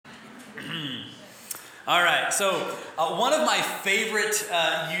All right, so one of my favorite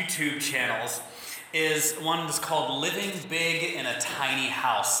YouTube channels is one that's called Living Big in a Tiny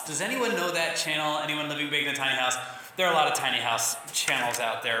House. Does anyone know that channel? Anyone living big in a tiny house? There are a lot of tiny house channels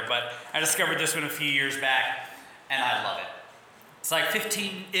out there, but I discovered this one a few years back, and I love it. It's like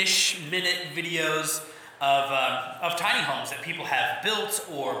 15-ish minute videos of tiny homes that people have built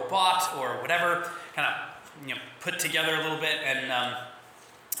or bought or whatever, kind of put together a little bit, and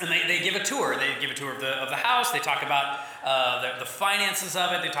they give a tour. They give a tour of the house. They talk about the finances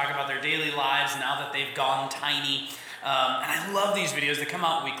of it. They talk about their daily lives now that they've gone tiny. And I love these videos. They come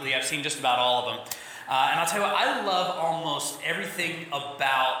out weekly. I've seen just about all of them. And I'll tell you what, I love almost everything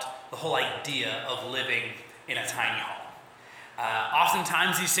about the whole idea of living in a tiny home.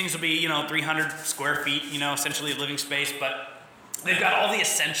 Oftentimes these things will be, 300 square feet, essentially living space, but they've got all the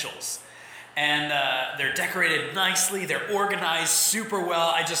essentials. And they're decorated nicely, they're organized super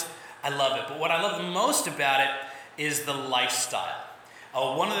well. I love it. But what I love the most about it is the lifestyle.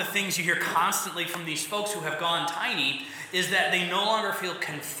 One of the things you hear constantly from these folks who have gone tiny is that they no longer feel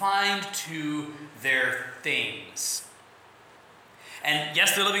confined to their things. And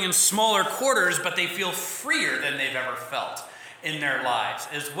yes, they're living in smaller quarters, but they feel freer than they've ever felt in their lives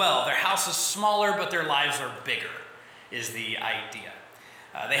as well. Their house is smaller, but their lives are bigger, is the idea.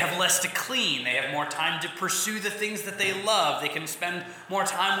 They have less to clean. They have more time to pursue the things that they love. They can spend more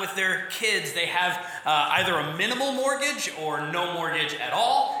time with their kids. They have either a minimal mortgage or no mortgage at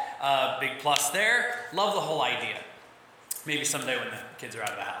all. Big plus there. Love the whole idea. Maybe someday when the kids are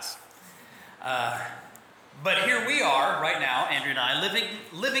out of the house. But here we are right now, Andrew and I,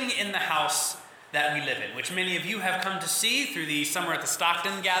 living in the house that we live in, which many of you have come to see through the Summer at the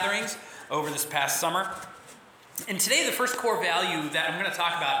Stockton gatherings over this past summer. And today, the first core value that I'm going to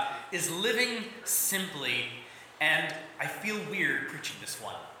talk about is living simply, and I feel weird preaching this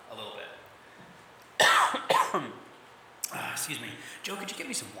one a little bit. Excuse me. Joe, could you get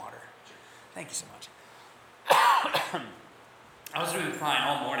me some water? Thank you so much. I was doing fine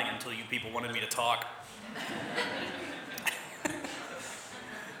all morning until you people wanted me to talk.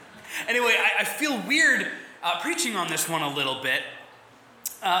 Anyway, I feel weird preaching on this one a little bit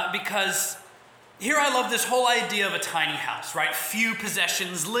because here I love this whole idea of a tiny house, right? Few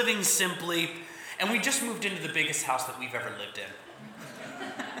possessions, living simply, and we just moved into the biggest house that we've ever lived in.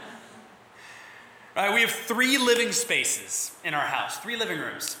 Right? We have 3 living spaces in our house, 3 living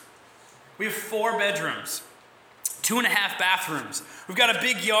rooms. We have 4 bedrooms, 2.5 bathrooms. We've got a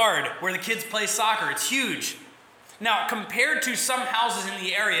big yard where the kids play soccer. It's huge. Now, compared to some houses in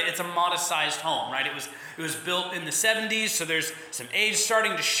the area, it's a modest-sized home, right? It was built in the 70s, so there's some age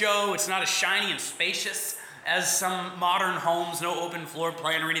starting to show. It's not as shiny and spacious as some modern homes, no open floor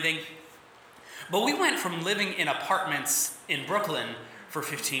plan or anything. But we went from living in apartments in Brooklyn for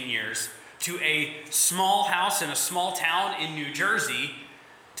 15 years to a small house in a small town in New Jersey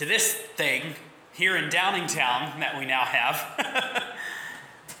to this thing here in Downingtown that we now have.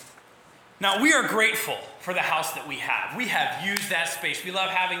 Now, we are grateful for the house that we have. We have used that space. We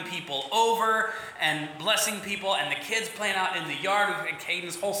love having people over and blessing people and the kids playing out in the yard. We've had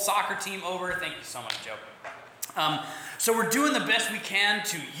Caden's whole soccer team over. Thank you so much, Joe. So we're doing the best we can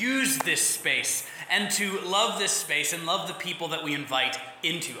to use this space and to love this space and love the people that we invite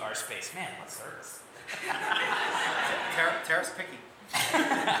into our space. Man, what service. Tara's picky.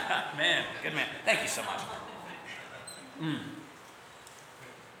 Man, good man. Thank you so much.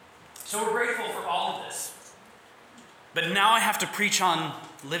 So we're grateful for all of this. But now I have to preach on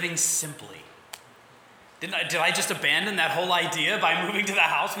living simply. Did I just abandon that whole idea by moving to the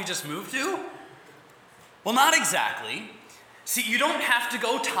house we just moved to? Well, not exactly. See, you don't have to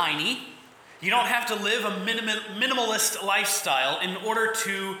go tiny. You don't have to live a minimalist lifestyle in order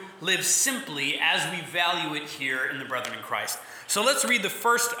to live simply as we value it here in the Brethren in Christ. So let's read the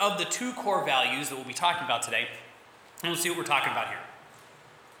first of the 2 core values that we'll be talking about today, and we'll see what we're talking about here.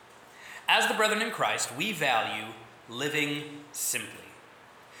 As the brethren in Christ, we value living simply.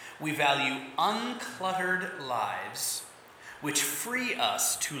 We value uncluttered lives which free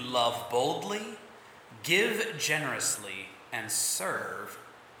us to love boldly, give generously, and serve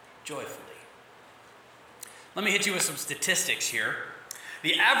joyfully. Let me hit you with some statistics here.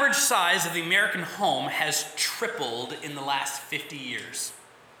 The average size of the American home has tripled in the last 50 years.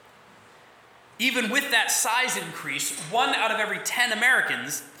 Even with that size increase, 1 out of every 10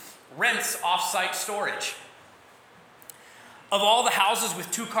 Americans rents off-site storage. Of all the houses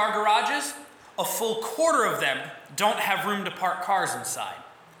with 2-car garages, a full quarter of them don't have room to park cars inside.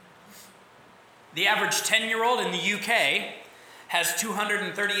 The average 10-year-old in the UK has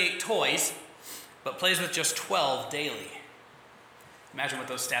 238 toys, but plays with just 12 daily. Imagine what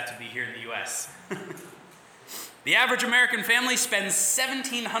those stats would be here in the US. The average American family spends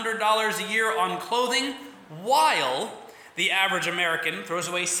 $1,700 a year on clothing, while the average American throws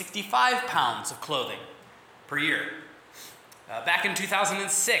away 65 pounds of clothing per year. Back in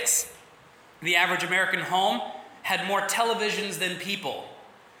 2006, the average American home had more televisions than people.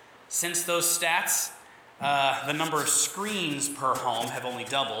 Since those stats, the number of screens per home have only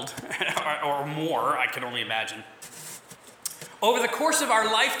doubled, or more, I can only imagine. Over the course of our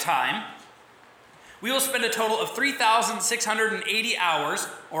lifetime, we will spend a total of 3,680 hours,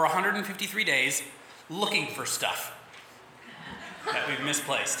 or 153 days, looking for stuff that we've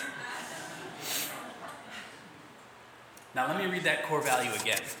misplaced. Now let me read that core value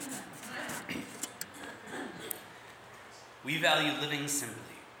again. We value living simply.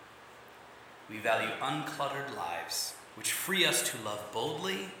 We value uncluttered lives, which free us to love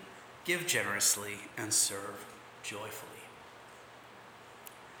boldly, give generously, and serve joyfully.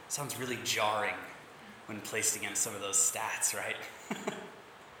 Sounds really jarring when placed against some of those stats, right?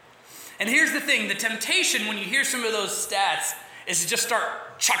 And here's the thing, the temptation when you hear some of those stats is to just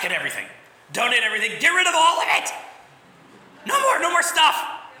start chucking everything. Donate everything, get rid of all of it! No more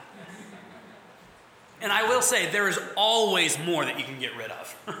stuff! And I will say, there is always more that you can get rid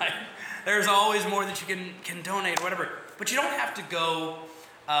of, right? There's always more that you can donate or whatever. But you don't have to go,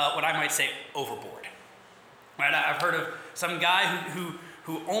 what I might say, overboard. Right? I've heard of some guy who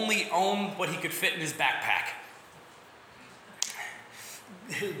only owned what he could fit in his backpack.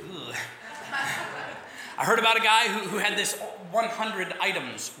 I heard about a guy who had this 100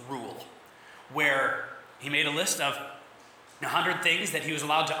 items rule, where he made a list of 100 things that he was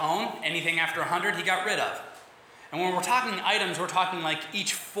allowed to own. Anything after 100 he got rid of. And when we're talking items, we're talking like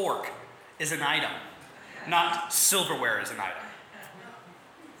each fork is an item, not silverware is an item.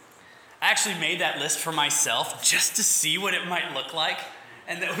 I actually made that list for myself just to see what it might look like,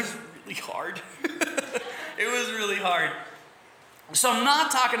 and that was really hard. It was really hard. So I'm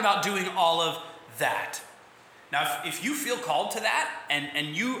not talking about doing all of that. Now, if you feel called to that,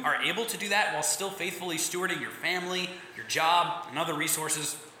 and you are able to do that while still faithfully stewarding your family, your job, and other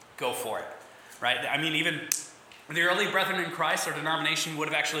resources, go for it, right? I mean, even the early brethren in Christ, our denomination would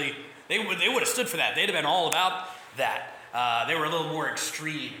have actually, they would have stood for that. They'd have been all about that. They were a little more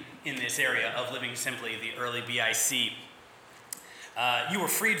extreme in this area of living simply, the early BIC. You were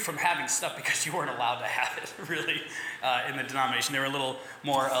freed from having stuff because you weren't allowed to have it, really, in the denomination. They were a little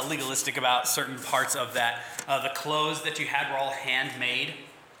more legalistic about certain parts of that. The clothes that you had were all handmade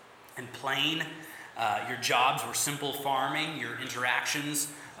and plain. Your jobs were simple farming. Your interactions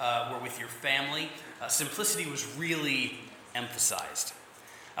were with your family. Simplicity was really emphasized.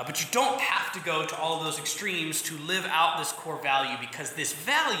 But you don't have to go to all of those extremes to live out this core value, because this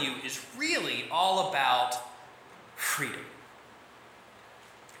value is really all about freedom.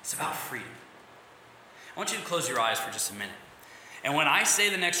 It's about freedom. I want you to close your eyes for just a minute. And when I say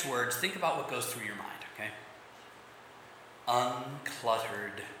the next words, think about what goes through your mind, okay?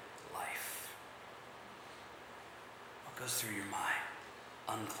 Uncluttered life. What goes through your mind?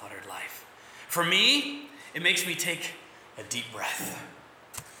 Uncluttered life. For me, it makes me take a deep breath,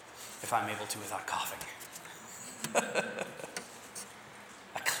 if I'm able to without coughing.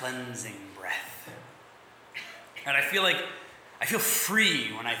 A cleansing breath. And I feel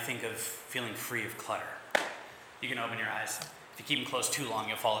free when I think of feeling free of clutter. You can open your eyes. If you keep them closed too long,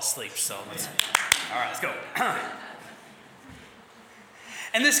 you'll fall asleep. So all right, let's go.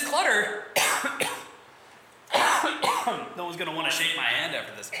 And this clutter, no one's going to want to shake my hand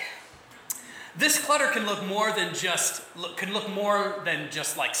after this. This clutter can look more than just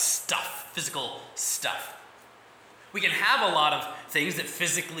like stuff, physical stuff. We can have a lot of things that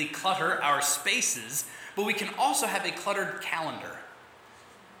physically clutter our spaces, but we can also have a cluttered calendar,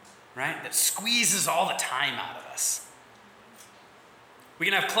 right? That squeezes all the time out of us. We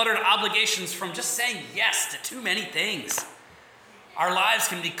can have cluttered obligations from just saying yes to too many things. Our lives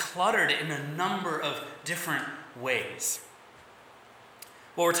can be cluttered in a number of different ways.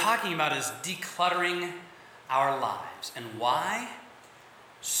 What we're talking about is decluttering our lives. And why?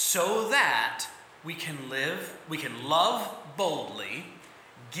 So that we can love boldly,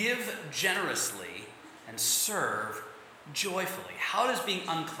 give generously, and serve joyfully. How does being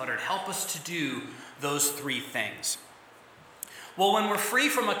uncluttered help us to do those three things? Well, when we're free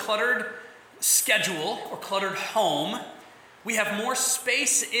from a cluttered schedule or cluttered home, we have more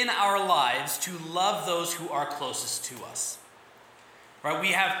space in our lives to love those who are closest to us. Right? We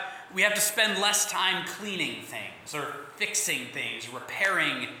have to spend less time cleaning things or fixing things,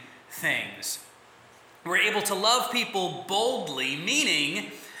 repairing things. We're able to love people boldly,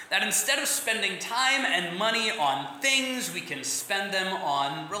 meaning That instead of spending time and money on things, we can spend them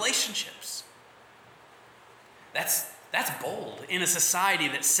on relationships. That's bold in a society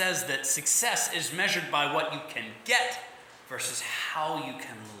that says that success is measured by what you can get versus how you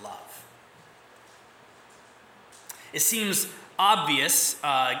can love. It seems obvious,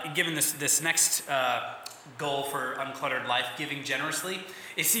 given this next goal for uncluttered life, giving generously,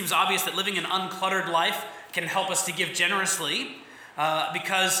 it seems obvious that living an uncluttered life can help us to give generously,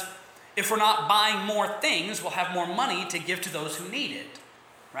 because if we're not buying more things, we'll have more money to give to those who need it,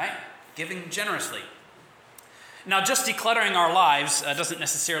 right? Giving generously. Now, just decluttering our lives doesn't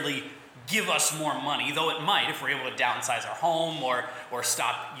necessarily give us more money, though it might if we're able to downsize our home or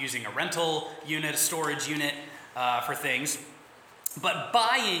stop using a rental unit, a storage unit for things. But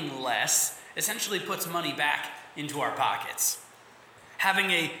buying less essentially puts money back into our pockets.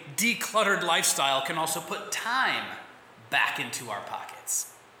 Having a decluttered lifestyle can also put time back into our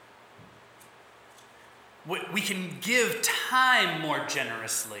pockets. We can give time more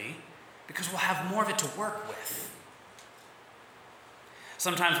generously because we'll have more of it to work with.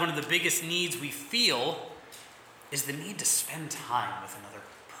 Sometimes one of the biggest needs we feel is the need to spend time with another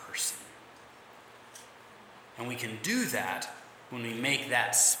person. And we can do that when we make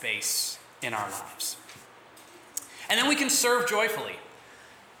that space in our lives. And then we can serve joyfully.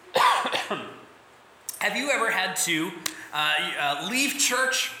 Have you ever had to leave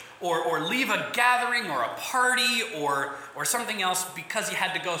church or leave a gathering or a party or something else because you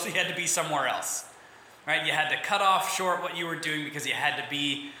had to go, so you had to be somewhere else? Right? You had to cut off short what you were doing because you had to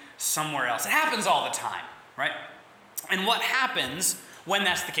be somewhere else. It happens all the time, right? And what happens when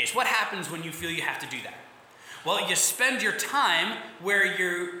that's the case? What happens when you feel you have to do that? Well, you spend your time where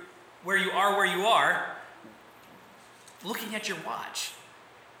you are, looking at your watch,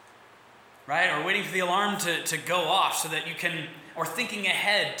 right? Or waiting for the alarm to go off so that you can, or thinking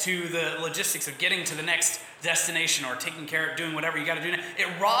ahead to the logistics of getting to the next destination or taking care of doing whatever you got to do. It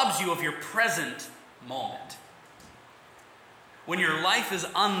robs you of your present moment. When your life is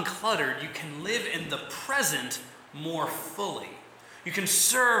uncluttered, you can live in the present more fully. You can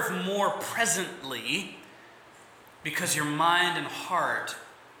serve more presently because your mind and heart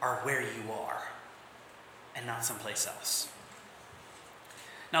are where you are and not someplace else.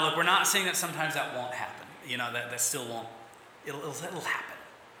 Now look, we're not saying that sometimes that won't happen. That still won't. It'll happen.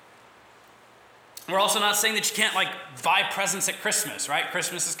 We're also not saying that you can't buy presents at Christmas, right?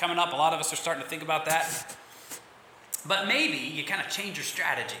 Christmas is coming up. A lot of us are starting to think about that. But maybe you kind of change your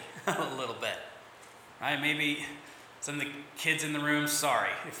strategy a little bit, right? Maybe some of the kids in the room, sorry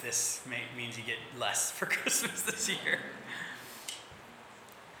if this means you get less for Christmas this year.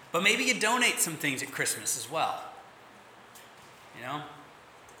 But maybe you donate some things at Christmas as well.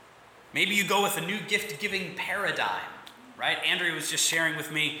 Maybe you go with a new gift-giving paradigm, right? Andrea was just sharing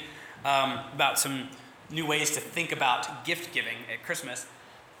with me about some new ways to think about gift giving at Christmas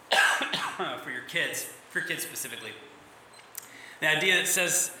for your kids specifically. The idea that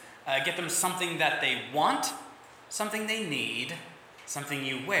says get them something that they want, something they need, something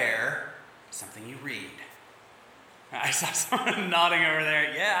you wear, something you read. I saw someone nodding over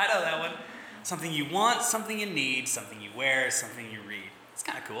there. Yeah, I know that one. Something you want, something you need, something you wear, something you read. It's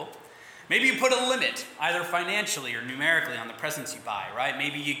kind of cool. Maybe you put a limit, either financially or numerically, on the presents you buy, right?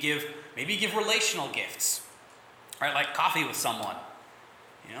 Maybe you give relational gifts, right? Like coffee with someone.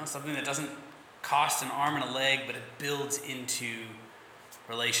 Something that doesn't cost an arm and a leg, but it builds into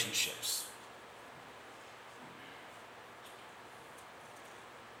relationships.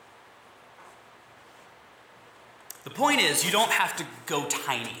 The point is, you don't have to go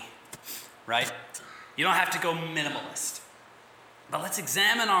tiny, right? You don't have to go minimalist. But let's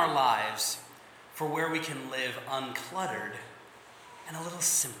examine our lives for where we can live uncluttered and a little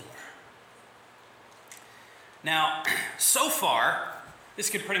simpler. Now, so far, this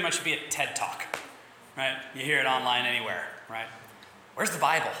could pretty much be a TED Talk, right? You hear it online anywhere, right? Where's the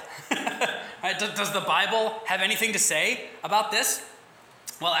Bible? Right? Does the Bible have anything to say about this?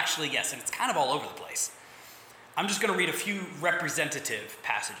 Well, actually, yes, and it's kind of all over the place. I'm just going to read a few representative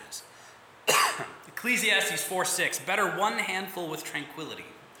passages. Ecclesiastes 4:6, better one handful with tranquility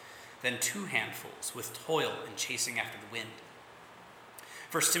than two handfuls with toil and chasing after the wind.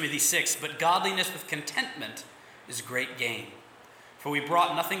 1 Timothy 6, but godliness with contentment is great gain. For we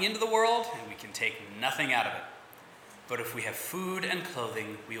brought nothing into the world, and we can take nothing out of it. But if we have food and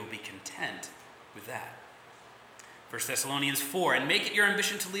clothing, we will be content with that. 1 Thessalonians 4, and make it your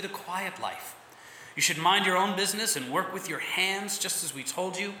ambition to lead a quiet life. You should mind your own business and work with your hands, just as we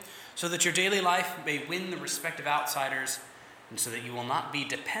told you, so that your daily life may win the respect of outsiders, and so that you will not be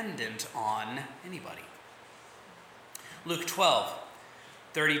dependent on anybody. Luke 12,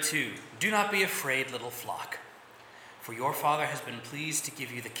 32, do not be afraid, little flock, for your Father has been pleased to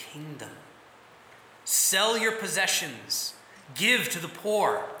give you the kingdom. Sell your possessions, give to the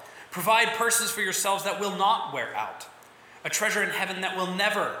poor, provide purses for yourselves that will not wear out, a treasure in heaven that will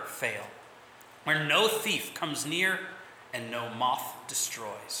never fail, where no thief comes near and no moth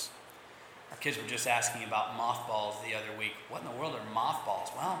destroys. Our kids were just asking about mothballs the other week. What in the world are mothballs?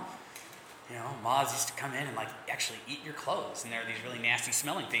 Well, moths used to come in and actually eat your clothes, and there are these really nasty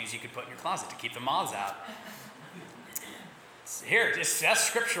smelling things you could put in your closet to keep the moths out. Here, that's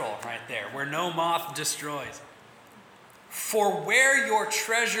scriptural right there, where no moth destroys. For where your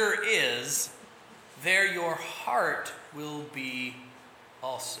treasure is, there your heart will be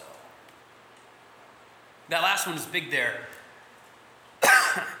also. That last one is big there.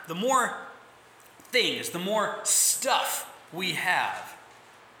 The more things, the more stuff we have,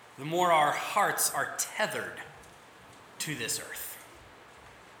 the more our hearts are tethered to this earth.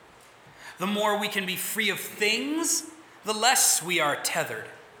 The more we can be free of things, the less we are tethered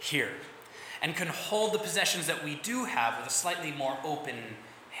here and can hold the possessions that we do have with a slightly more open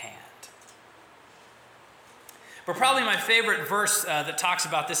hand. But probably my favorite verse that talks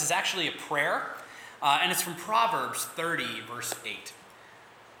about this is actually a prayer, and it's from Proverbs 30, verse 8. It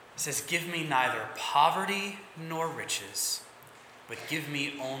says, give me neither poverty nor riches, but give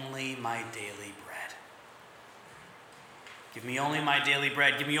me only my daily bread. Give me only my daily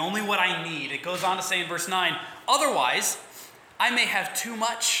bread. Give me only what I need. It goes on to say in verse 9, otherwise, I may have too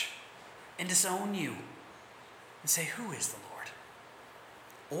much and disown you and say, who is the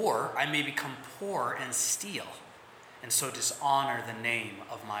Lord? Or I may become poor and steal and so dishonor the name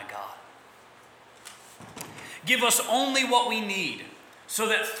of my God. Give us only what we need, so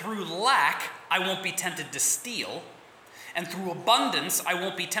that through lack I won't be tempted to steal, and through abundance I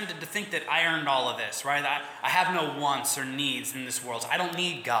won't be tempted to think that I earned all of this, right? I have no wants or needs in this world. So I don't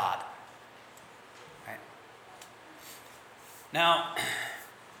need God. Right? Now,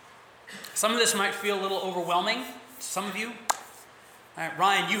 some of this might feel a little overwhelming to some of you. All right,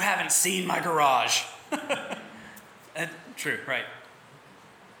 Ryan, you haven't seen my garage. True, right.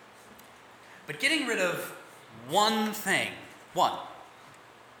 But getting rid of one thing,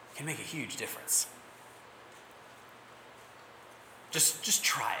 can make a huge difference. Just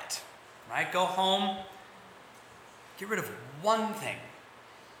try it, right? Go home, get rid of one thing.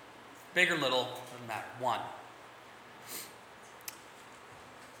 Big or little, doesn't matter, one.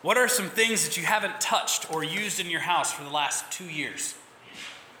 What are some things that you haven't touched or used in your house for the last 2 years?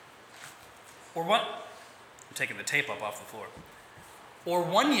 Or what? I'm taking the tape up off the floor. Or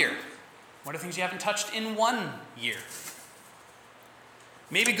 1 year. What are things you haven't touched in 1 year?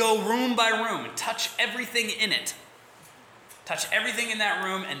 Maybe go room by room and touch everything in it. Touch everything in that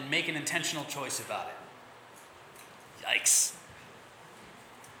room and make an intentional choice about it. Yikes.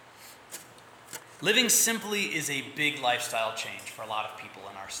 Living simply is a big lifestyle change for a lot of people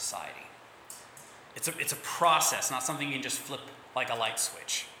in our society. It's a process, not something you can just flip like a light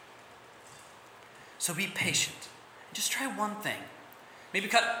switch. So be patient. Just try one thing.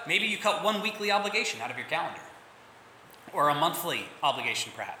 Maybe you cut one weekly obligation out of your calendar. Or a monthly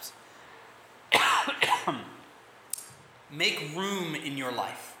obligation, perhaps. Make room in your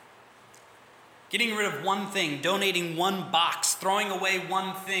life. Getting rid of one thing, donating one box, throwing away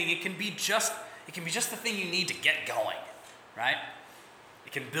one thing, it can be just the thing you need to get going, right?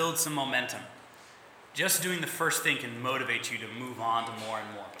 It can build some momentum. Just doing the first thing can motivate you to move on to more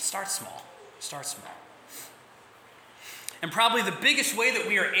and more. But start small. Start small. And probably the biggest way that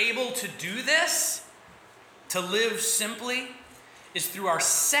we are able to do this, to live simply, is through our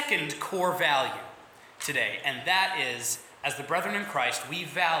second core value today. And that is, as the brethren in Christ, we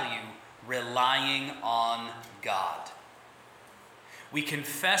value relying on God. We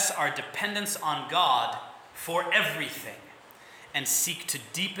confess our dependence on God for everything and seek to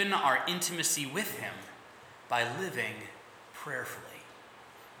deepen our intimacy with Him by living prayerfully.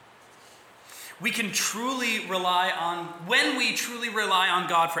 When we truly rely on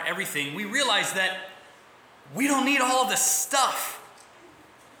God for everything, we realize that we don't need all of this stuff.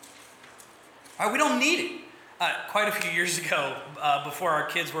 We don't need it. Quite a few years ago, before our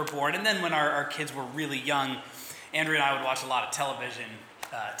kids were born, and then when our kids were really young, Andrea and I would watch a lot of television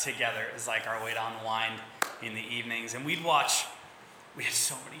together. It was like our way to unwind in the evenings. And we had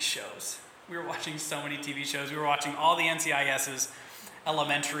so many shows. We were watching so many TV shows. We were watching all the NCISs,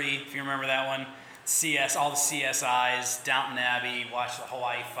 Elementary, if you remember that one, CS, all the CSIs, Downton Abbey, watched the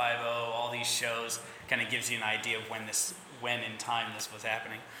Hawaii Five-0, all these shows. Kind of gives you an idea of when in time this was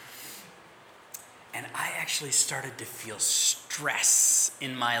happening. And I actually started to feel stress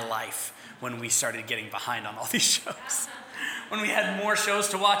in my life when we started getting behind on all these shows. when we had more shows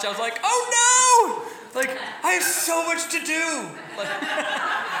to watch, I was like, oh no! Like, I have so much to do.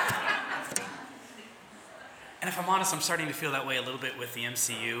 And if I'm honest, I'm starting to feel that way a little bit with the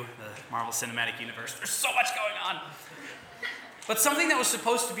MCU, the Marvel Cinematic Universe. There's so much going on. But something that was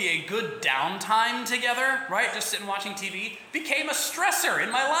supposed to be a good downtime together, right, just sitting watching TV, became a stressor in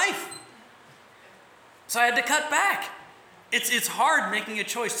my life. So I had to cut back. It's hard making a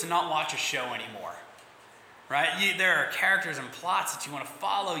choice to not watch a show anymore, right? There are characters and plots that you want to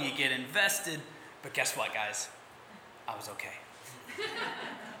follow, you get invested, but guess what, guys? I was okay.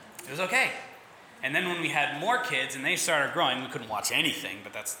 It was okay. And then when we had more kids and they started growing, we couldn't watch anything,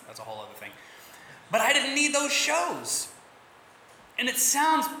 but that's a whole other thing. But I didn't need those shows. And it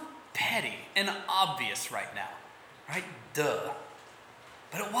sounds petty and obvious right now, right? Duh.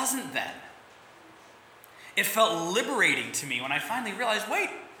 But it wasn't then. It felt liberating to me when I finally realized, wait,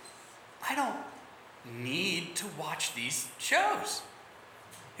 I don't need to watch these shows.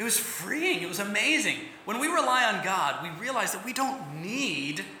 It was freeing. It was amazing. When we rely on God, we realize that we don't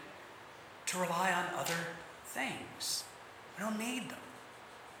need to rely on other things. We don't need them.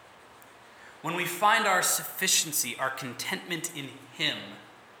 When we find our sufficiency, our contentment in Him,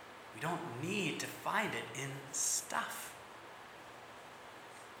 we don't need to find it in stuff.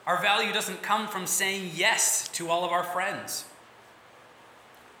 Our value doesn't come from saying yes to all of our friends,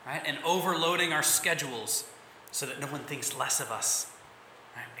 right? And overloading our schedules so that no one thinks less of us.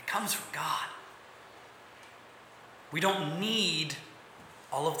 Right? It comes from God. We don't need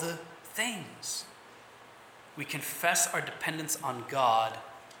all of the things. We confess our dependence on God,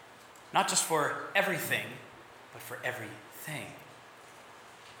 not just for everything, but for everything.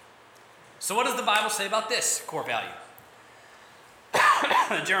 So what does the Bible say about this core value?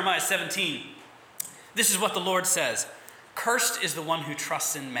 Jeremiah 17. This is what the Lord says. Cursed is the one who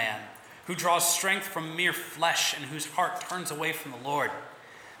trusts in man, who draws strength from mere flesh, and whose heart turns away from the Lord.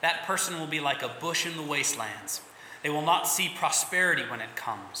 That person will be like a bush in the wastelands. They will not see prosperity when it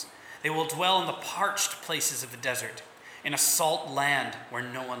comes. They will dwell in the parched places of the desert, in a salt land where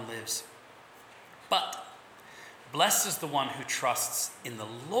no one lives. But blessed is the one who trusts in the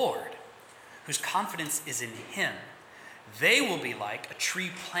Lord, whose confidence is in Him. They will be like a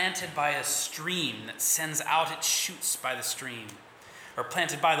tree planted by a stream that sends out its shoots by the stream, or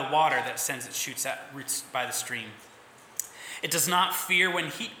planted by the water that sends its roots by the stream. It does not fear when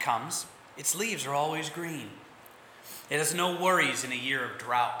heat comes. Its leaves are always green. It has no worries in a year of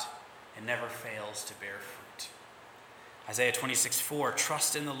drought. It never fails to bear fruit. Isaiah 26:4,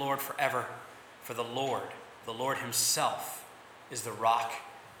 trust in the Lord forever, for the Lord Himself, is the rock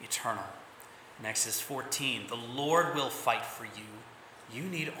eternal. In Exodus 14, the Lord will fight for you. You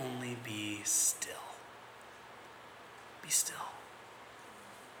need only be still. Be still.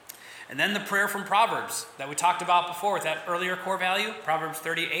 And then the prayer from Proverbs that we talked about before with that earlier core value, Proverbs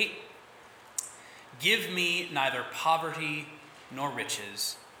 38. Give me neither poverty nor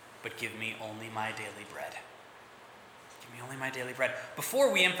riches, but give me only my daily bread. Give me only my daily bread.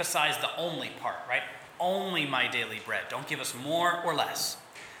 Before we emphasize the only part, right? Only my daily bread. Don't give us more or less.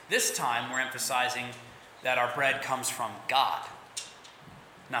 This time we're emphasizing that our bread comes from God,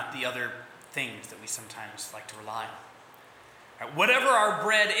 not the other things that we sometimes like to rely on. Right? Whatever our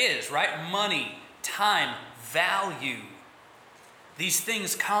bread is, right? Money, time, value. These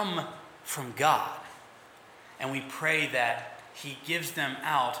things come from God. And we pray that He gives them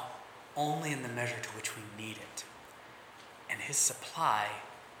out only in the measure to which we need it. And His supply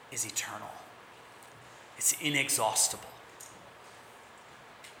is eternal. It's inexhaustible.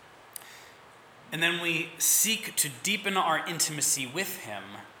 And then we seek to deepen our intimacy with Him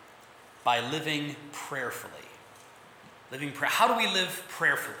by living prayerfully. How do we live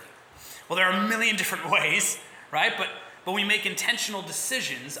prayerfully? Well, there are a million different ways, right? But we make intentional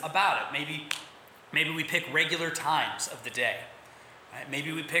decisions about it. Maybe we pick regular times of the day. Right?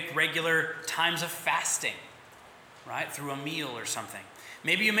 Maybe we pick regular times of fasting, right? Through a meal or something.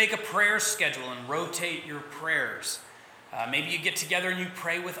 Maybe you make a prayer schedule and rotate your prayers. Maybe you get together and you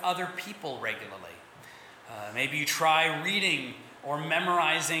pray with other people regularly. Maybe you try reading or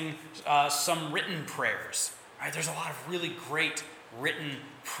memorizing some written prayers. Right? There's a lot of really great written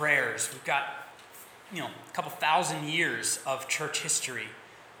prayers. We've got, a couple thousand years of church history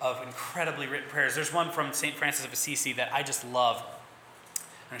of incredibly written prayers. There's one from St. Francis of Assisi that I just love.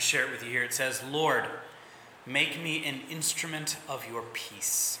 I'm going to share it with you here. It says, Lord, make me an instrument of your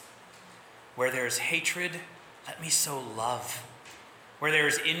peace. Where there is hatred, let me sow love. Where there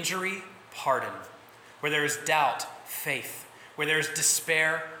is injury, pardon. Where there is doubt, faith. Where there is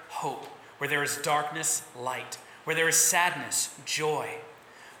despair, hope. Where there is darkness, light. Where there is sadness, joy.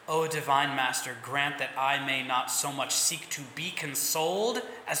 O divine Master, grant that I may not so much seek to be consoled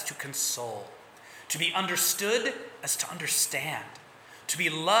as to console, to be understood as to understand, to be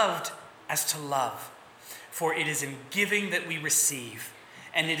loved as to love. For it is in giving that we receive,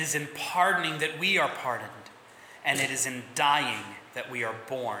 and it is in pardoning that we are pardoned, and it is in dying that we are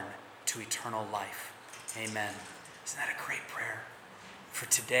born to eternal life. Amen. Isn't that a great prayer for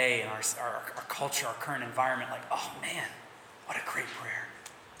today and our culture, our current environment? Like, oh man, what a great prayer.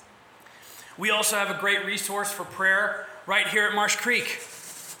 We also have a great resource for prayer right here at Marsh Creek.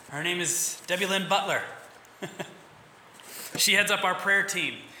 Her name is Debbie Lynn Butler. She heads up our prayer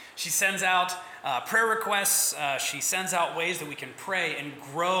team. She sends out prayer requests. She sends out ways that we can pray and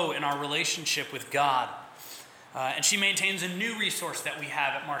grow in our relationship with God. And she maintains a new resource that we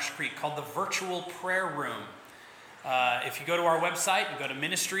have at Marsh Creek called the Virtual Prayer Room. If you go to our website and go to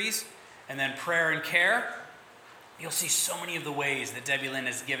Ministries and then Prayer and Care, you'll see so many of the ways that Debbie Lynn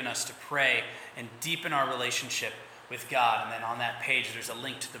has given us to pray and deepen our relationship with God. And then on that page, there's a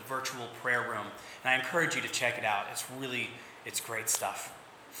link to the Virtual Prayer Room. And I encourage you to check it out. It's great stuff.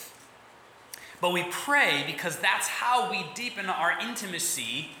 But we pray because that's how we deepen our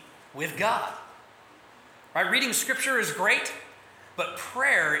intimacy with God. Right? Reading Scripture is great, but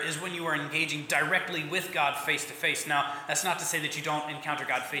prayer is when you are engaging directly with God face to face. Now, that's not to say that you don't encounter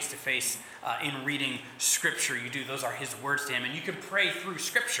God face to face in reading Scripture. You do. Those are His words to Him. And you can pray through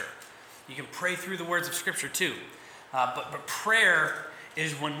Scripture. You can pray through the words of Scripture too. But prayer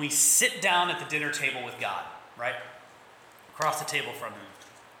is when we sit down at the dinner table with God, right? Across the table from Him.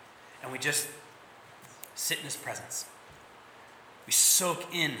 And we just sit in His presence. We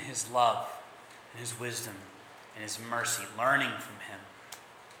soak in His love and His wisdom and His mercy, learning from Him.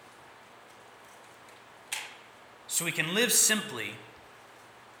 So we can live simply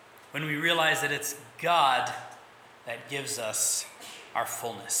when we realize that it's God that gives us our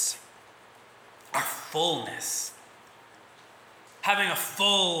fullness. Our fullness. Having a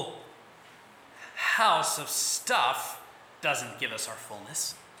full house of stuff doesn't give us our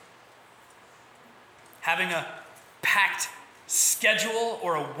fullness. Having a packed schedule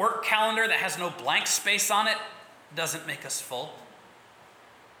or a work calendar that has no blank space on it doesn't make us full.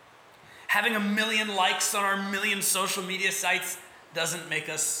 Having 1 million likes on our 1 million social media sites doesn't make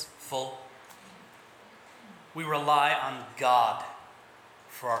us full. We rely on God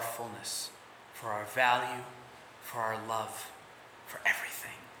for our fullness, for our value, for our love, for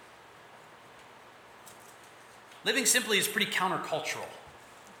everything. Living simply is pretty countercultural,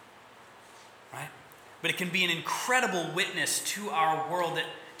 right? But it can be an incredible witness to our world that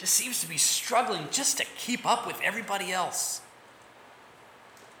just seems to be struggling just to keep up with everybody else.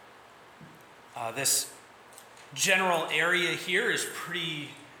 This general area here is pretty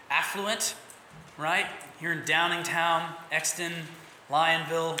affluent, right? Here in Downingtown, Exton,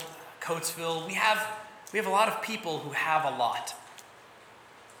 Lionville, Coatesville, we have a lot of people who have a lot.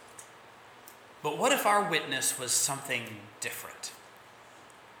 But what if our witness was something different?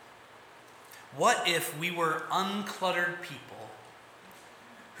 What if we were uncluttered people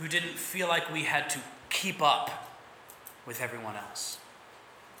who didn't feel like we had to keep up with everyone else?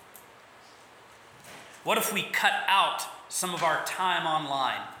 What if we cut out some of our time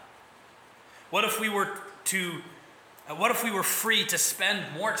online? What if we were free to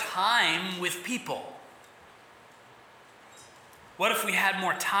spend more time with people? What if we had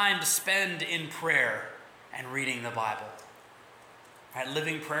more time to spend in prayer and reading the Bible? Right,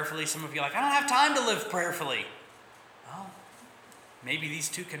 living prayerfully. Some of you are like, I don't have time to live prayerfully. Well, maybe these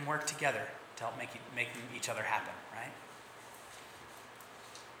two can work together to help make each other happen, right?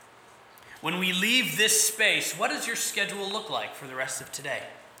 When we leave this space, what does your schedule look like for the rest of today?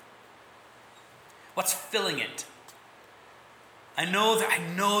 What's filling it? I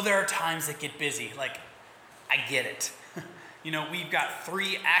know there are times that get busy. Like, I get it. We've got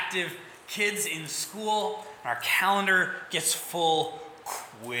 3 active kids in school, and our calendar gets full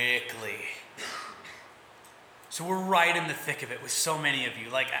quickly. So we're right in the thick of it with so many of you.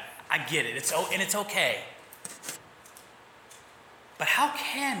 Like, I get it. And it's okay. But how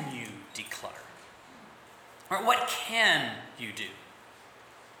can you declutter? Or what can you do?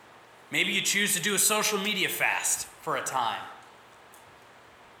 Maybe you choose to do a social media fast for a time.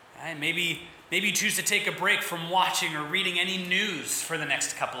 Right? Maybe you choose to take a break from watching or reading any news for the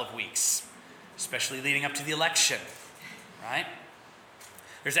next couple of weeks, especially leading up to the election, right?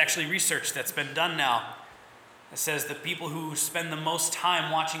 There's actually research that's been done now that says that people who spend the most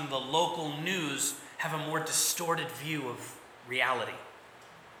time watching the local news have a more distorted view of reality,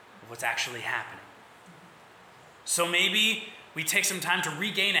 of what's actually happening. So maybe we take some time to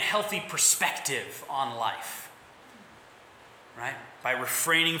regain a healthy perspective on life. right? By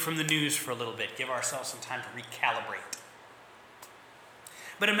refraining from the news for a little bit, give ourselves some time to recalibrate.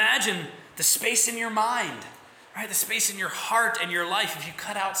 But imagine the space in your mind, right? The space in your heart and your life if you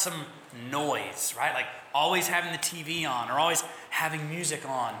cut out some noise, right? Like always having the TV on or always having music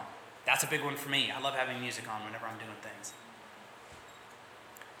on. That's a big one for me. I love having music on whenever I'm doing things.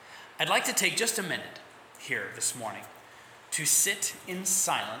 I'd like to take just a minute here this morning to sit in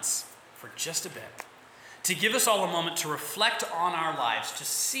silence for just a bit, to give us all a moment to reflect on our lives, to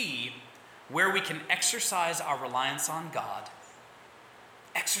see where we can exercise our reliance on God.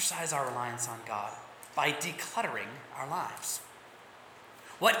 Exercise our reliance on God by decluttering our lives.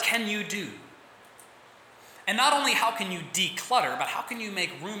 What can you do? And not only how can you declutter, but how can you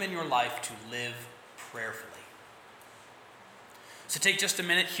make room in your life to live prayerfully? So take just a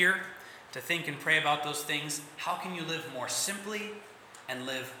minute here to think and pray about those things. How can you live more simply and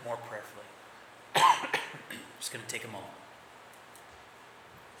live more prayerfully? Just going to take a moment.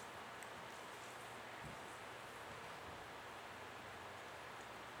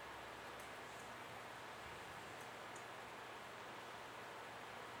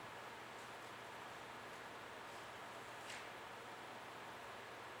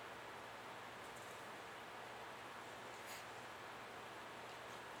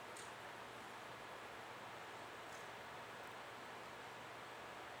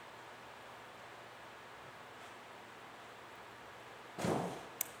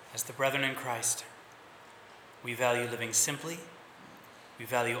 As the brethren in Christ, we value living simply. We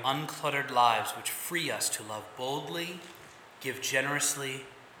value uncluttered lives which free us to love boldly, give generously,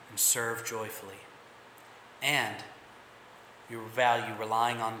 and serve joyfully. And we value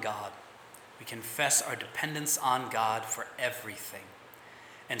relying on God. We confess our dependence on God for everything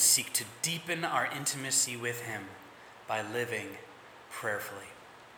and seek to deepen our intimacy with Him by living prayerfully.